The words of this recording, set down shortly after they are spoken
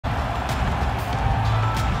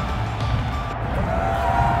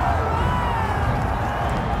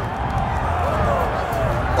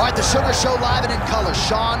right, the Sugar Show live and in color.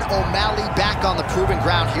 Sean O'Malley back on the proven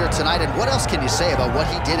ground here tonight. And what else can you say about what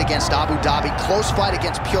he did against Abu Dhabi? Close fight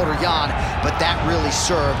against Petr Yan, but that really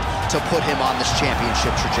served to put him on this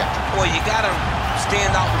championship trajectory. Boy, you gotta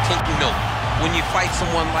stand out and take note when you fight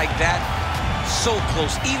someone like that. So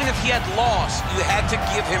close. Even if he had lost, you had to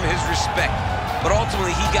give him his respect. But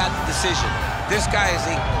ultimately, he got the decision. This guy is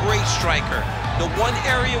a great striker. The one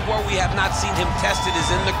area where we have not seen him tested is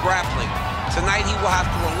in the grappling. Tonight, he will have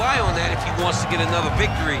to rely on that if he wants to get another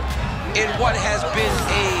victory in what has been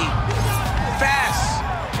a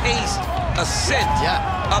fast-paced ascent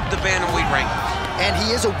up the bantamweight rankings. And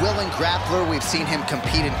he is a willing grappler. We've seen him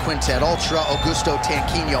compete in Quintet Ultra. Augusto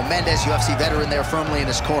Tanquinho Mendez, UFC veteran there firmly in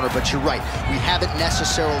his corner. But you're right, we haven't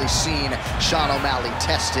necessarily seen Sean O'Malley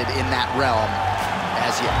tested in that realm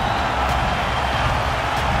as yet.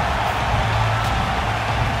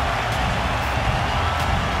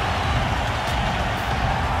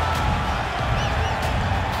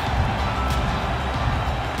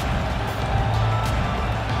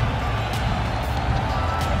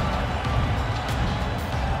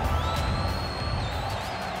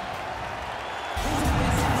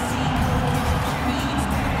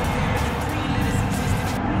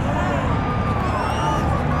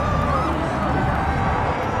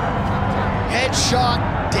 Headshot,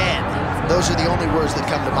 dead. Those are the only words that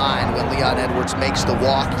come to mind when Leon Edwards makes the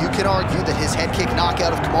walk. You can argue that his head kick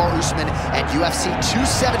knockout of Kamaru Usman at UFC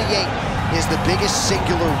 278 is the biggest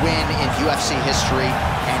singular win in UFC history,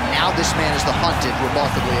 and now this man is the hunted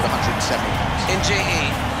remarkably at 170 pounds. And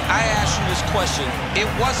J.A., I asked you this question. It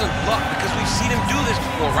wasn't luck, because we've seen him do this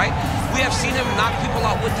before, right? We have seen him knock people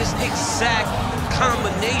out with this exact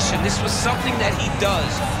combination. This was something that he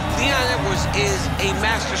does. Leon Edwards is a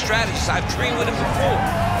master strategist. I've trained with him before.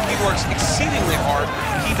 He works exceedingly hard.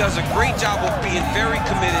 He does a great job of being very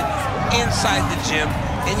committed inside the gym,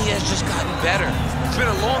 and he has just gotten better. It's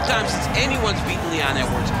been a long time since anyone's beaten Leon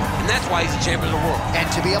Edwards, and that's why he's the champion of the world. And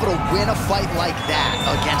to be able to win a fight like that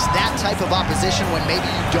against that type of opposition when maybe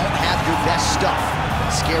you don't have your best stuff,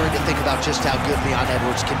 scary to think about just how good Leon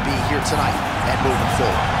Edwards can be here tonight and moving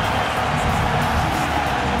forward.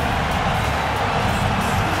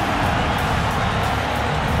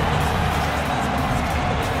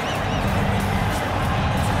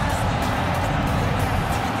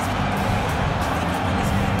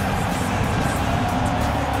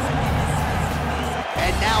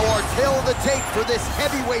 Tail of the tape for this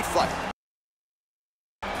heavyweight fight.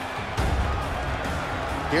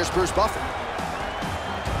 Here's Bruce Buffer.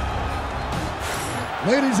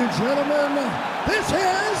 Ladies and gentlemen, this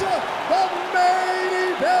is the main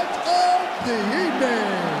event of the evening.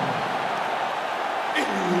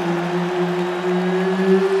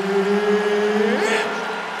 It's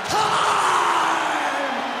time!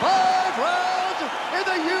 5 rounds in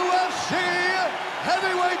the UFC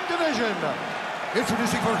heavyweight division.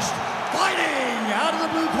 Introducing first, fighting out of the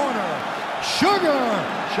blue corner, Sugar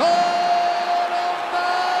Sean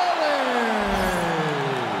O'Malley.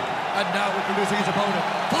 And now introducing his opponent,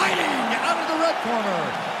 fighting out of the red corner,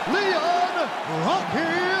 Leon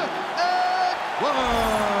Rocky Edwards.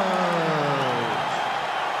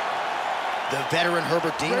 The veteran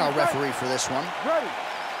Herbert Dean, our referee for this one. Ready.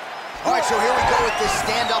 All right, so here we go with this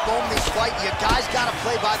stand-up-only fight. You guys got to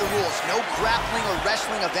play by the rules. No grappling or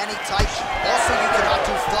wrestling of any type. Also, you cannot do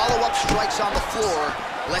follow-up strikes on the floor.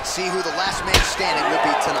 Let's see who the last man standing will be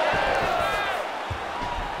tonight.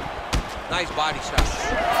 Nice body shot.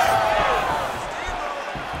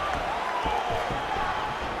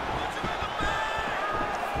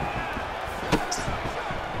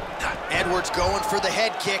 Edwards going for the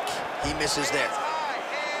head kick. He misses there.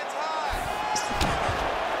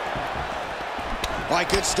 All right,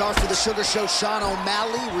 good start for the Sugar Show. Sean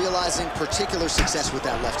O'Malley realizing particular success with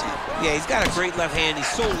that left hand. Yeah, he's got a great left hand. He's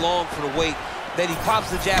so long for the weight that he pops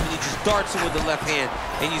the jab and he just darts it with the left hand.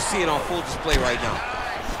 And you see it on full display right now.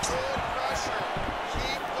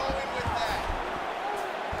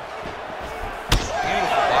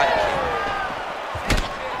 Beautiful body kick.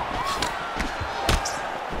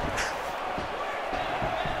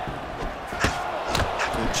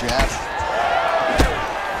 Good jab.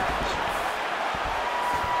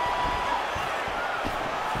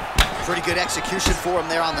 Pretty good execution for him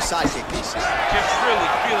there on the sidekick piece. Just really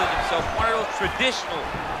feeling himself. One of those traditional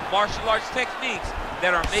martial arts techniques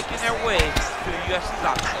that are making their way to the UFC's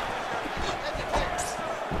octagon.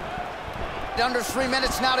 Under 3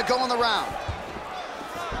 minutes now to go in the round.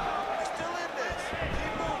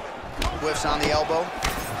 Whiffs on the elbow.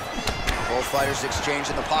 Both fighters exchange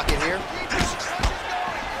in the pocket here.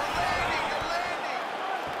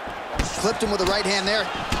 Clipped him with the right hand there.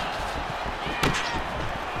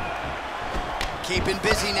 Keeping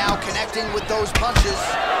busy now, connecting with those punches.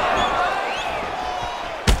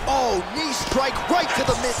 Oh, knee strike right to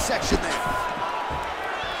the midsection there.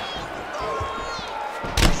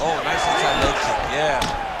 Oh, nice inside leg kick, yeah.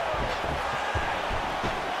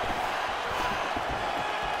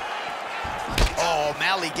 Oh,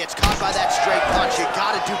 O'Malley gets caught by that straight punch. You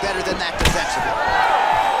gotta do better than that defensively.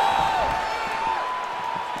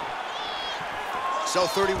 So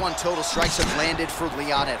 31 total strikes have landed for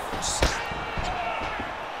Leon Edwards.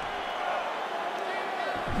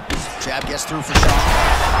 Jab gets through for Sean.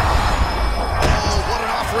 Oh, what an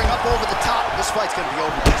offering up over the top. This fight's gonna be over.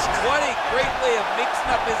 What a great way of mixing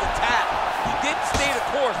up his attack. He didn't stay the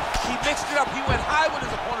course. He mixed it up. He went high when his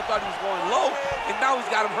opponent thought he was going low, and now he's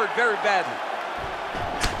got him hurt very badly.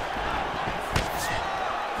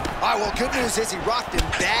 All right, well, good news is he rocked him.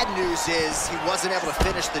 Bad news is he wasn't able to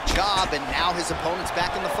finish the job, and now his opponent's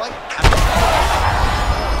back in the fight.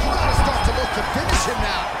 You gotta start to look to finish him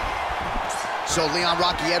now. So Leon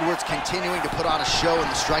Rocky Edwards continuing to put on a show in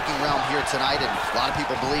the striking realm here tonight, and a lot of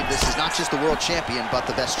people believe this is not just the world champion, but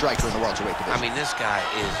the best striker in the welterweight division. I mean, this guy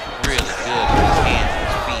is really good with his hands and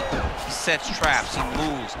his feet. He sets traps, he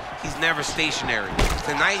moves, he's never stationary.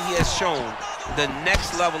 Tonight he has shown the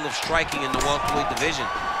next level of striking in the welterweight division.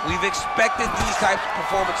 We've expected these types of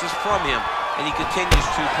performances from him, and he continues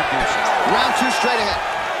to produce it. Round 2 straight ahead.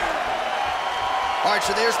 All right,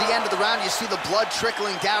 so there's the end of the round. You see the blood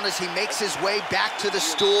trickling down as he makes his way back to the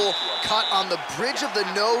stool. Cut on the bridge of the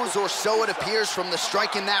nose, or so it appears from the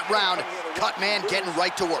strike in that round. Cut man getting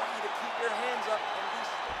right to work.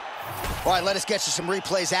 All right, let us get you some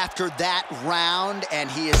replays after that round,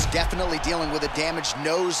 and he is definitely dealing with a damaged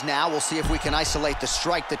nose now. We'll see if we can isolate the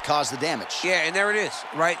strike that caused the damage. Yeah, and there it is,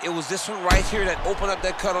 right? It was this one right here that opened up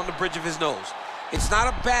that cut on the bridge of his nose. It's not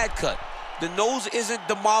a bad cut. The nose isn't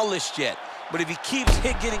demolished yet, but if he keeps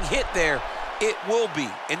getting hit there, it will be,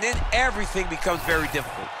 and then everything becomes very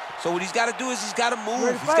difficult. So what he's got to do is he's got to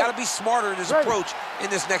move. He's got to be smarter in his approach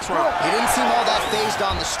in this next round. He didn't seem all that phased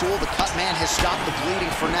on the stool. The cut man has stopped the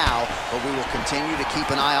bleeding for now, but we will continue to keep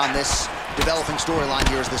an eye on this developing storyline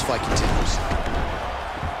here as this fight continues.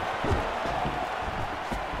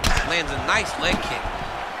 Lands a nice leg kick.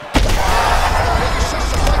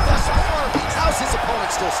 How's his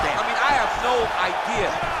opponent still standing? I mean, I have no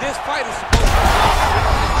idea. This fight is supposed to be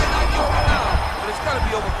over. It might not be over now, but it's got to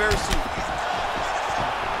be over very soon.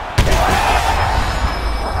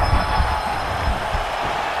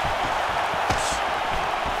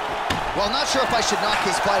 Well, not sure if I should knock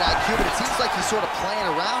his fight IQ, but it seems like he's sort of playing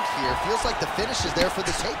around here. Feels like the finish is there for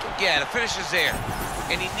the taking. Yeah, the finish is there.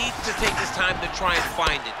 And he needs to take his time to try and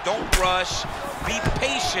find it. Don't rush. Be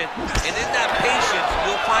patient. And in that patience,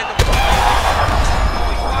 you'll find the... Oh,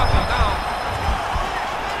 he's wobbling now.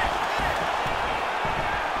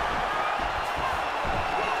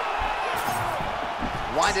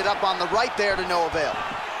 Winded up on the right there to no avail.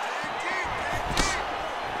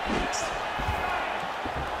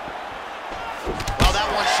 Well, that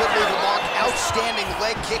one should leave a mark. Outstanding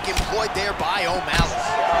leg kick employed there by O'Malley.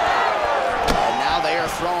 And now they are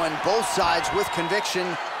throwing both sides with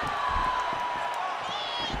conviction.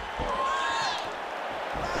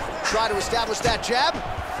 Try to establish that jab.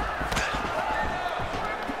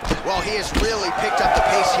 Well, he has really picked up the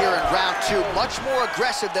pace here in round 2. Much more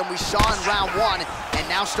aggressive than we saw in round 1, and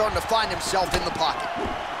now starting to find himself in the pocket.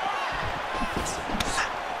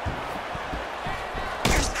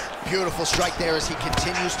 Beautiful strike there as he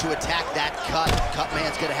continues to attack that cut. Cut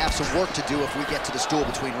man's gonna have some work to do if we get to the stool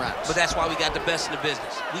between rounds. But that's why we got the best in the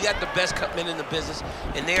business. We got the best cut men in the business,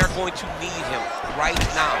 and they are going to need him right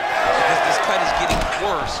now because this cut is getting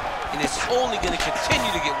worse, and it's only going to continue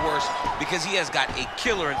to get worse because he has got a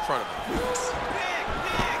killer in front of him.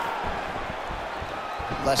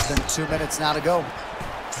 Less than 2 minutes now to go.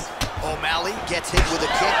 O'Malley gets hit with a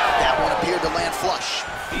kick. That one appeared to land flush.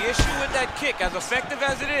 The issue with that kick, as effective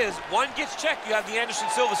as it is, one gets checked, you have the Anderson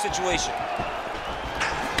Silva situation.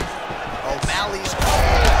 O'Malley's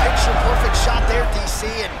picture-perfect shot there, DC,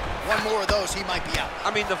 and one more of those, he might be out. I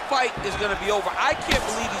mean, the fight is going to be over. I can't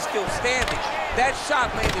believe he's still standing. That shot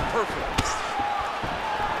landed perfect.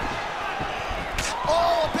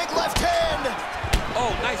 Oh, a big left hand!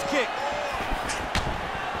 Oh, nice kick.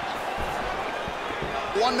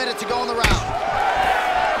 1 minute to go in the round.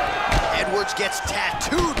 Edwards gets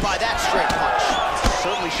tattooed by that straight punch.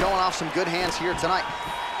 Certainly showing off some good hands here tonight.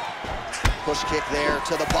 Push kick there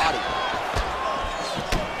to the body.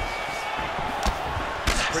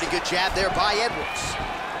 Pretty good jab there by Edwards.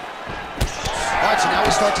 All right, so now we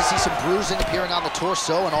start to see some bruising appearing on the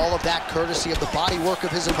torso, and all of that courtesy of the body work of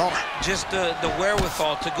his opponent. Just the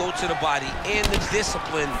wherewithal to go to the body and the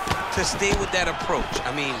discipline to stay with that approach. I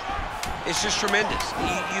mean, it's just tremendous.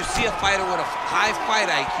 You see a fighter with a high fight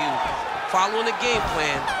IQ following a game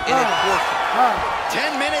plan, and it's working.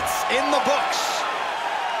 10 minutes in the books.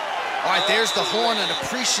 All right, there's the horn, an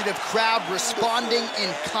appreciative crowd responding in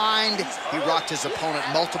kind. He rocked his opponent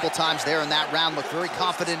multiple times there in that round, looked very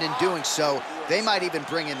confident in doing so. They might even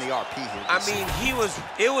bring in the RP here. I mean,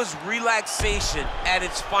 it was relaxation at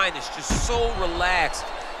its finest, just so relaxed,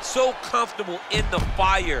 so comfortable in the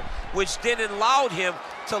fire, which then allowed him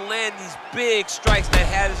to land these big strikes that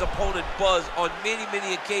had his opponent buzzed on many,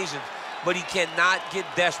 many occasions. But he cannot get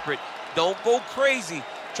desperate. Don't go crazy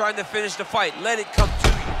trying to finish the fight. Let it come to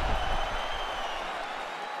you.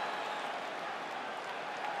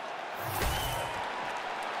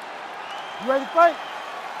 You ready to fight?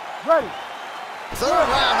 Ready. Third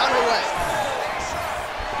round underway.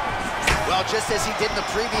 Well, just as he did in the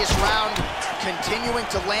previous round, continuing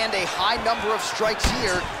to land a high number of strikes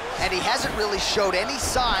here, and he hasn't really showed any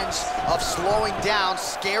signs of slowing down.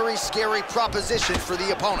 Scary, scary proposition for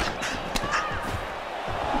the opponent.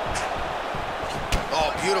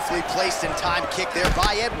 Oh, beautifully placed in time kick there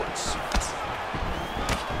by Edwards.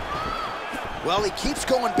 Well, he keeps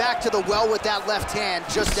going back to the well with that left hand,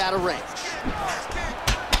 just out of range.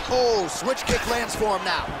 Oh, switch kick lands for him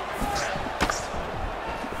now.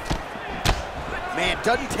 Man,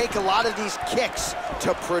 doesn't take a lot of these kicks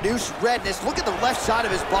to produce redness. Look at the left side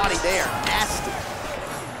of his body there, nasty.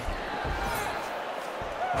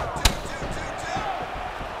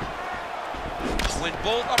 When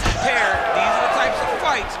both are prepared, these are the types of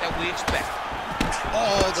fights that we expect.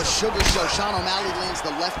 Oh, the sugar show. Sean O'Malley lands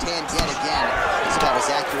the left hand yet again. He's about as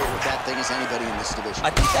accurate with that thing as anybody in this division.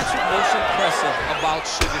 I think that's what's most impressive about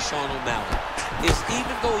Sugar Sean O'Malley, is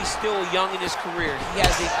even though he's still young in his career, he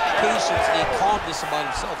has a patience and a calmness about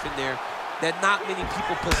himself in there that not many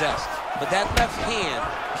people possess. But that left hand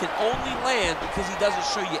can only land because he doesn't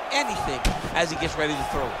show you anything as he gets ready to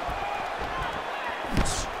throw it.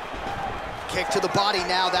 Kick to the body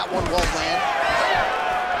now. That one won't land.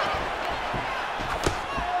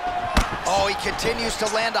 Oh, he continues to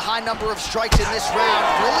land a high number of strikes in this round.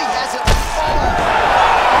 Really hasn't. Oh!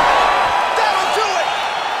 That'll do it!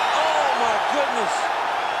 Oh, my goodness.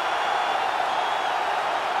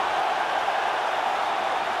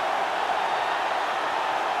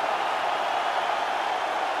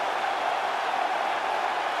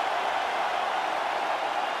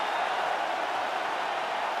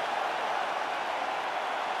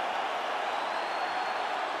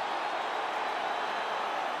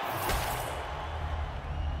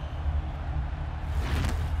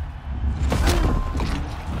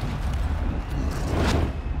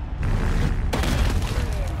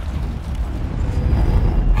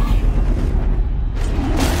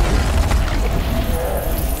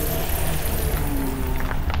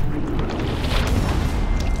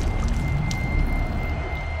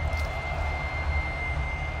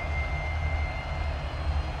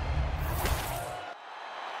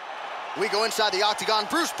 We go inside the octagon.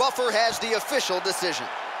 Bruce Buffer has the official decision.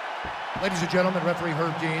 Ladies and gentlemen, referee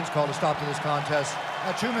Herb Deans called a stop to this contest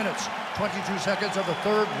at 2 minutes, 22 seconds of the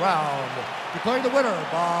third round. Declaring the winner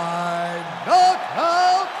by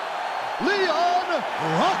knockout, Leon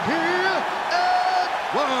Rocky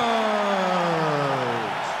Edwards.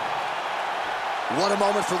 What a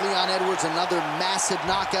moment for Leon Edwards, another massive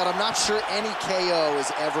knockout. I'm not sure any KO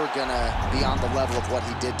is ever gonna be on the level of what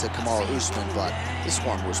he did to Kamaru Usman, but this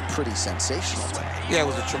one was pretty sensational. Yeah, it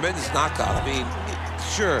was a tremendous knockout. I mean,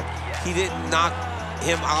 sure, he didn't knock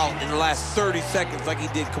him out in the last 30 seconds like he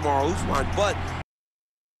did Kamaru Usman, but